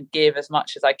try and give as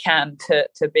much as I can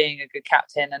to being a good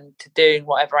captain and to doing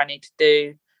whatever I need to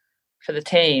do for the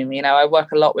team. I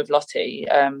work a lot with Lottie.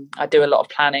 I do a lot of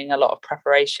planning, a lot of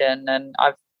preparation, and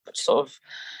I've sort of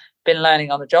been learning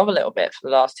on the job a little bit for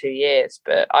the last 2 years.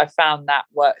 But I found that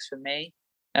works for me,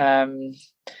 and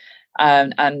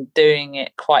doing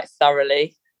it quite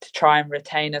thoroughly to try and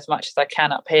retain as much as I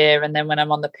can up here. And then when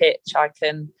I'm on the pitch,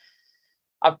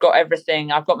 I've got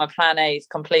everything. I've got my plan A's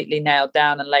completely nailed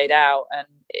down and laid out. And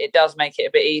it does make it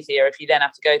a bit easier if you then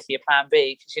have to go to your plan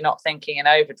B because you're not thinking in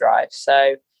overdrive.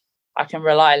 So I can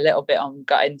rely a little bit on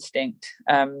gut instinct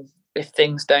if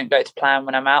things don't go to plan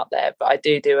when I'm out there. But I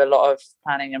do a lot of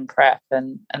planning and prep,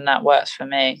 and that works for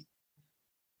me.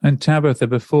 And Tabitha,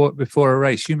 before a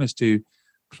race, you must do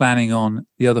planning on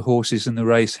the other horses in the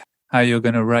race, how you're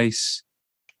going to race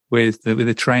with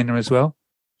the trainer as well?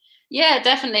 Yeah,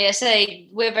 definitely. I say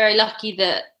we're very lucky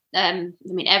that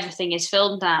everything is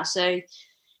filmed now. So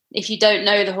if you don't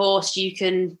know the horse, you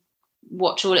can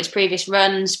watch all its previous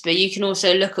runs, but you can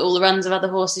also look at all the runs of other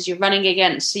horses you're running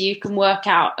against, so you can work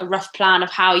out a rough plan of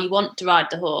how you want to ride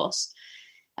the horse.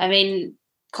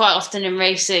 Quite often in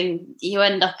racing, you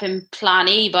end up in plan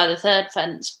E by the third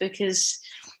fence because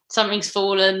something's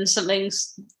fallen,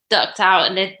 something's ducked out,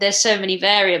 and there's so many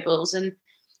variables. And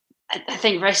I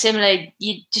think very similarly,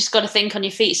 you just got to think on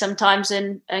your feet sometimes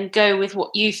and go with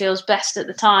what you feel is best at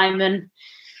the time. And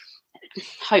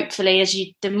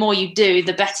hopefully, the more you do,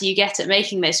 the better you get at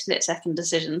making those split-second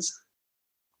decisions.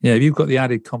 Yeah, you've got the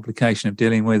added complication of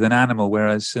dealing with an animal,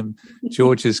 whereas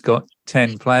Georgia's got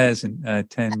 10 players and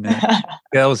 10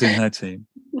 girls in her team.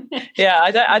 Yeah,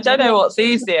 I don't know what's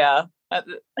easier,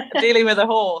 dealing with a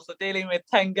horse or dealing with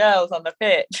 10 girls on the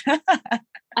pitch.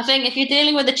 I think if you're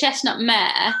dealing with a chestnut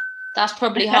mare, that's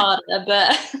probably harder,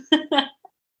 but...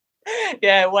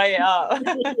 Yeah, weigh it up.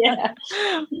 Yeah.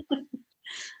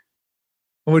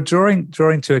 Well, we're drawing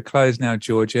to a close now,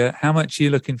 Georgia. How much are you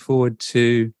looking forward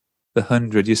to the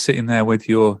 100? You're sitting there with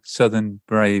your Southern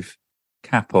Brave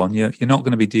cap on. You're not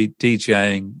going to be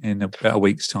DJing in about a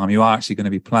week's time. You are actually going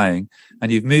to be playing.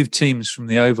 And you've moved teams from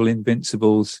the Oval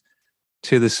Invincibles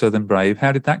to the Southern Brave.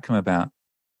 How did that come about?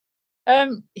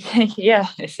 Yeah,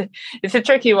 it's a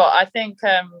tricky one. I think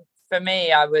for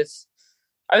me, I was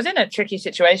in a tricky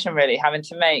situation, really, having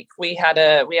to make. We had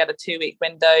a 2-week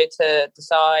window to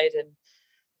decide, and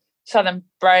Southern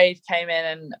Brave came in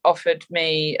and offered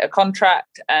me a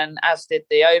contract, and as did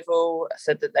the Oval,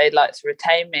 said that they'd like to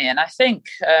retain me. And I think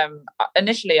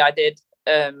initially I did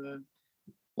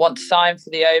want to sign for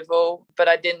the Oval, but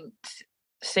I didn't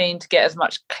seem to get as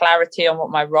much clarity on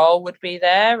what my role would be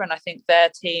there. And I think their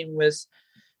team was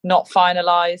not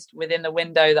finalised within the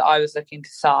window that I was looking to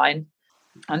sign.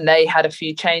 And they had a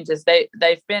few changes.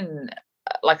 They've been,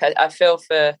 I feel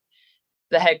for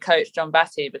the head coach, John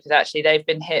Batty, because actually they've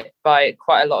been hit by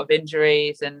quite a lot of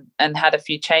injuries and had a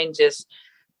few changes.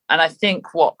 And I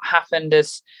think what happened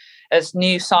as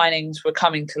new signings were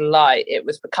coming to light, it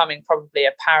was becoming probably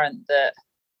apparent that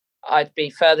I'd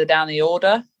be further down the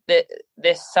order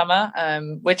this summer,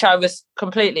 which I was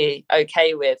completely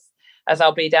okay with. as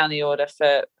I'll be down the order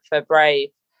for Brave.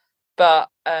 But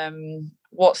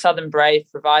what Southern Brave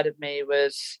provided me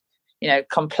was,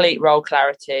 complete role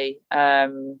clarity,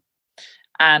 and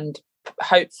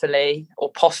hopefully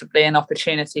or possibly an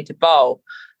opportunity to bowl.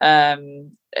 I've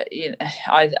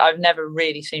never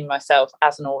really seen myself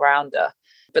as an all-rounder,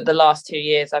 but the last 2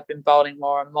 years I've been bowling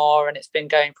more and more, and it's been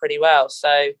going pretty well.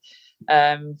 So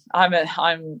I'm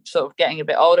sort of getting a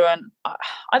bit older, and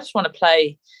I just want to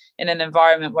play in an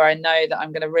environment where I know that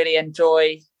I'm going to really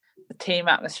enjoy the team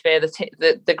atmosphere,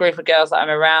 the group of girls that I'm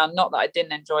around. Not that I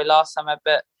didn't enjoy last summer,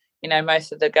 but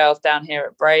most of the girls down here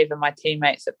at Brave are my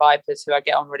teammates at Vipers, who I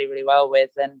get on really, really well with.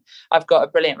 And I've got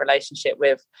a brilliant relationship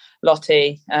with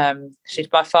Lottie. She's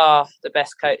by far the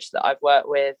best coach that I've worked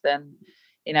with. And,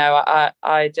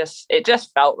 it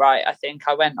just felt right. I think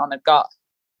I went on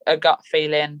a gut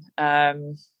feeling.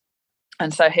 And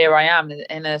so here I am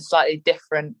in a slightly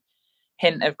different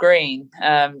hint of green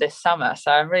this summer.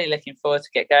 So I'm really looking forward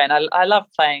to get going. I love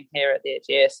playing here at the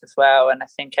Aegeus as well. And I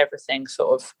think everything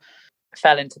sort of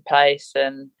fell into place,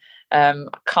 and I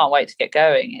can't wait to get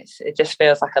going. It just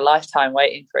feels like a lifetime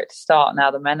waiting for it to start now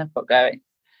the men have got going.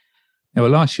 Yeah,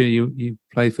 well, last year you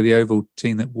played for the Oval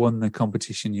team that won the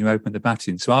competition. You opened the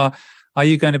batting. So are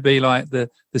you going to be like the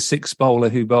sixth bowler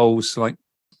who bowls like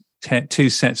 2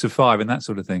 sets of 5 and that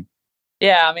sort of thing?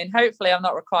 Yeah, I mean, hopefully I'm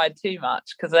not required too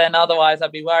much, because then otherwise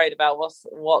I'd be worried about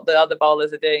what the other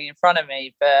bowlers are doing in front of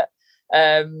me. But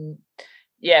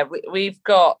we've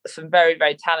got some very,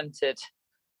 very talented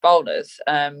bowlers.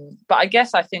 But I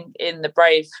guess I think in the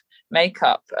Brave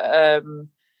makeup,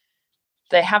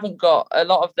 they haven't got a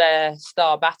lot of their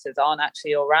star batters aren't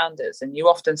actually all-rounders. And you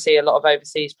often see a lot of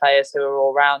overseas players who are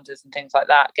all-rounders and things like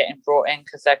that getting brought in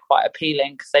because they're quite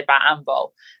appealing because they bat and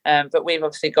bowl. But we've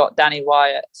obviously got Danny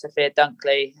Wyatt, Sophia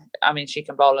Dunkley. I mean, she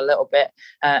can bowl a little bit.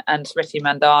 And Smriti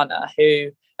Mandana,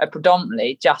 who are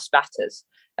predominantly just batters.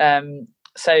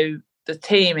 So the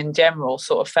team in general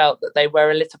sort of felt that they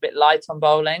were a little bit light on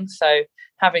bowling. So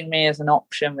having me as an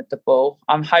option with the ball,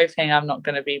 I'm hoping I'm not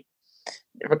going to be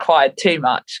required too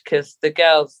much, because the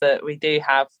girls that we do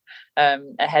have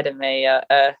ahead of me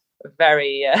are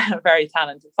very, very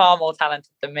talented, far more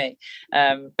talented than me.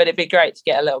 But it'd be great to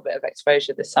get a little bit of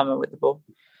exposure this summer with the ball.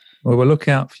 Well, we'll look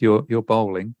out for your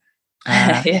bowling.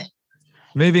 Yeah.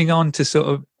 Moving on to sort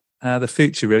of the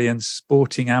future, really, and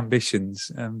sporting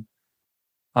ambitions.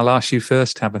 I'll ask you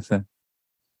first, Tabitha.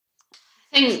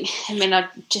 I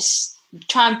just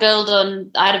try and build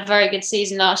on. I had a very good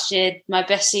season last year, my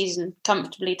best season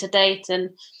comfortably to date. And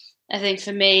I think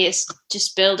for me, it's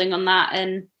just building on that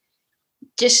and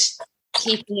just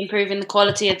keeping improving the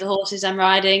quality of the horses I'm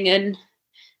riding. And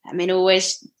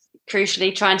always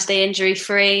crucially trying to stay injury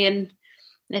free. And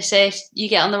they say if you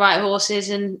get on the right horses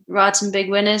and ride some big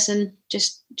winners and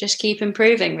just keep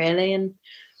improving, really. And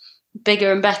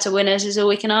bigger and better winners is all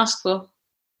we can ask for.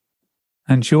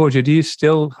 And Georgia, do you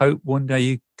still hope one day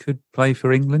you could play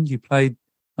for England? You played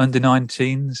under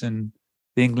 19s and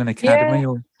the England Academy.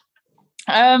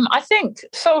 Yeah. I think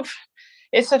sort of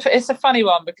it's a funny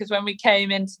one, because when we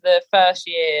came into the first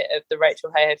year of the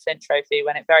Rachel Hayhoe Flint Trophy,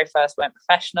 when it very first went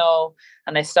professional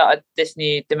and they started this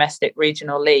new domestic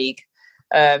regional league,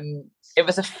 it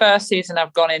was the first season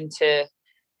I've gone into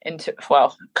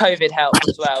COVID helped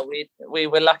as well. We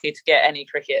were lucky to get any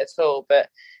cricket at all, but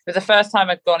it was the first time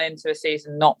I'd gone into a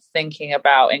season not thinking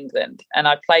about England, and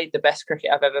I played the best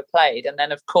cricket I've ever played. And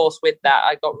then of course with that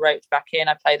I got roped back in.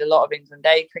 I played a lot of England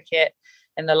A cricket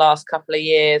in the last couple of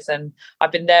years, and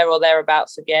I've been there or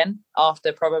thereabouts again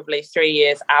after probably 3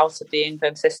 years out of the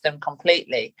England system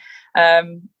completely.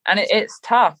 And it's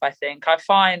tough. I think I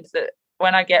find that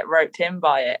when I get roped in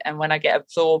by it and when I get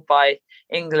absorbed by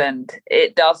England,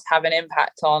 it does have an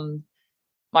impact on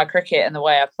my cricket and the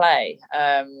way I play.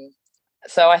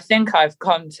 So I think I've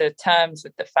come to terms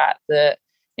with the fact that,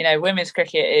 women's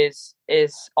cricket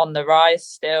is on the rise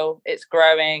still. It's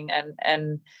growing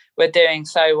and we're doing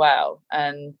so well.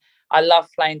 And I love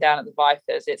playing down at the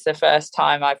Vipers. It's the first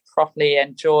time I've properly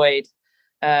enjoyed,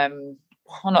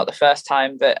 not the first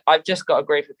time, but I've just got a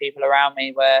group of people around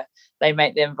me where they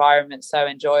make the environment so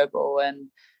enjoyable. And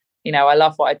I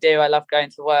love what I do. I love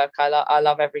going to work. I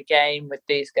love every game with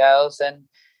these girls, and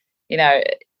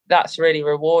that's really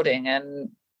rewarding. And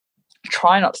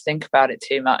try not to think about it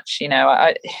too much.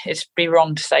 It's be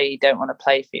wrong to say you don't want to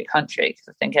play for your country, because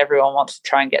I think everyone wants to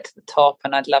try and get to the top,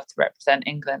 and I'd love to represent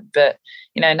England. But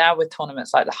now with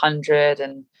tournaments like the 100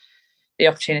 and the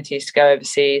opportunities to go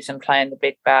overseas and play in the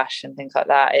Big Bash and things like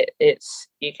that, it's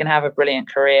you can have a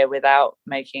brilliant career without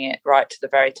making it right to the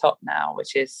very top now,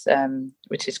 which is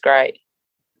great.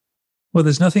 Well,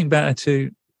 there's nothing better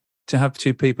to to have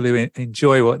two people who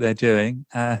enjoy what they're doing.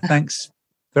 Thanks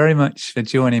very much for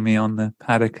joining me on the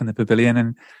paddock and the pavilion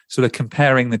and sort of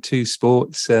comparing the two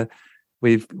sports.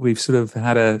 We've sort of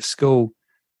had a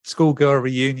schoolgirl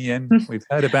reunion. We've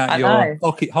heard about your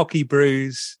hockey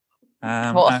brews.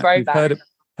 What a throwback. We've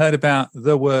heard about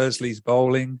the Worsleys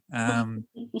bowling.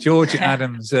 Georgia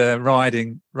Adams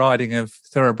riding of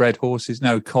thoroughbred horses,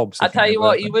 no cobs. I tell you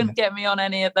what, you wouldn't get me on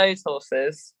any of those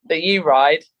horses that you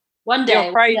ride. One day.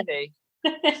 You're crazy.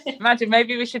 Imagine,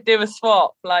 maybe we should do a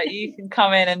swap. Like, you can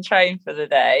come in and train for the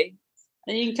day,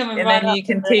 and you can come and then you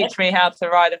can teach me how to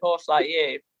ride a horse like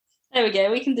you. There we go.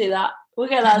 We can do that. We'll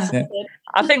get that sorted.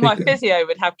 I think my physio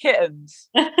would have kittens.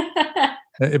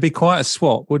 It'd be quite a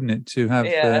swap, wouldn't it, to have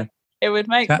it would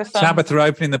make for some... Tabitha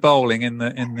opening the bowling in the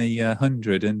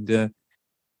 100 and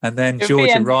then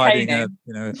Georgia riding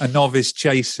a novice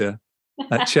chaser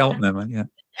at Cheltenham. Yeah.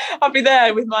 I'll be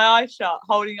there with my eyes shut,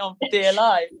 holding on for dear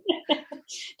life.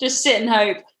 Just sit and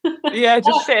hope. Yeah,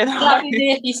 just sit and hope. That'd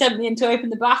be if you sent me in to open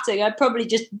the batting. I'd probably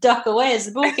just duck away as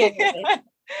the ball came.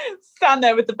 Stand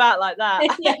there with the bat like that.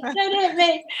 Yeah, don't hit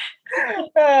me.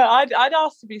 I'd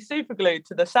ask to be super glued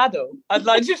to the saddle. I'd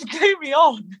like, just glue me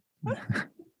on.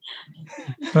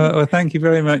 Well, thank you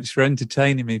very much for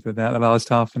entertaining me for that the last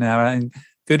half an hour, and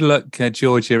good luck,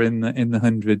 Georgia, in the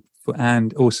 100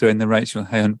 and also in the Rachel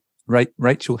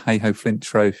Hayhoe Flint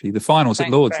Trophy. The finals at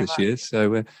Lords this year,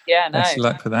 so best of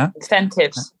luck for that.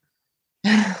 Incentives.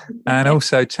 And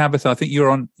also, Tabitha, I think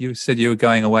you said you were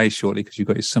going away shortly because you've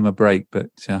got your summer break,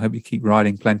 but I hope you keep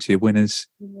riding plenty of winners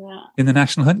in the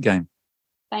National Hunt Game.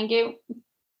 Thank you.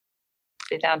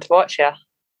 Be down to watch you.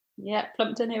 Yeah,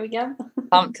 Plumpton, here we go.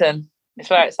 Plumpton is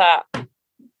where it's at.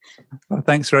 Well,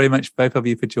 thanks very much, both of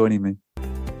you, for joining me.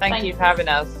 Thank you for having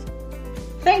us.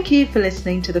 Thank you for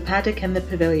listening to The Paddock and the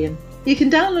Pavilion. You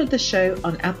can download the show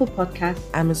on Apple Podcasts,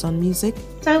 Amazon Music,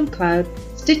 SoundCloud,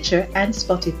 Stitcher and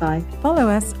Spotify. Follow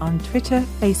us on Twitter,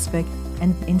 Facebook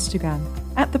and Instagram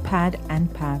at The Pad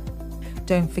and Pav.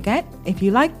 Don't forget, if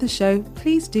you like the show,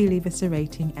 please do leave us a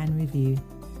rating and review.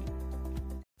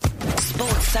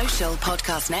 Sports Social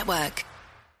Podcast Network.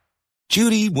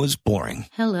 Judy was boring.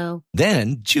 Hello.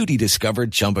 Then Judy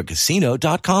discovered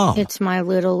ChumbaCasino.com. It's my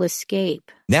little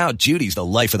escape. Now Judy's the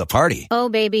life of the party. Oh,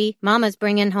 baby, mama's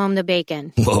bringing home the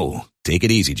bacon. Whoa, take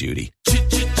it easy, Judy.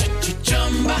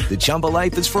 The Chumba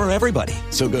life is for everybody.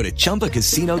 So go to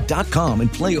ChumbaCasino.com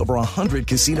and play over 100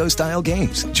 casino-style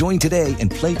games. Join today and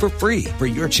play for free for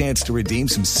your chance to redeem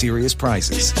some serious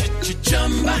prizes.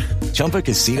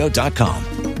 ChumbaCasino.com.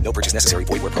 No purchase necessary.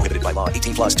 Void where prohibited by law.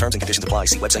 18+ terms and conditions apply.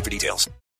 See website for details.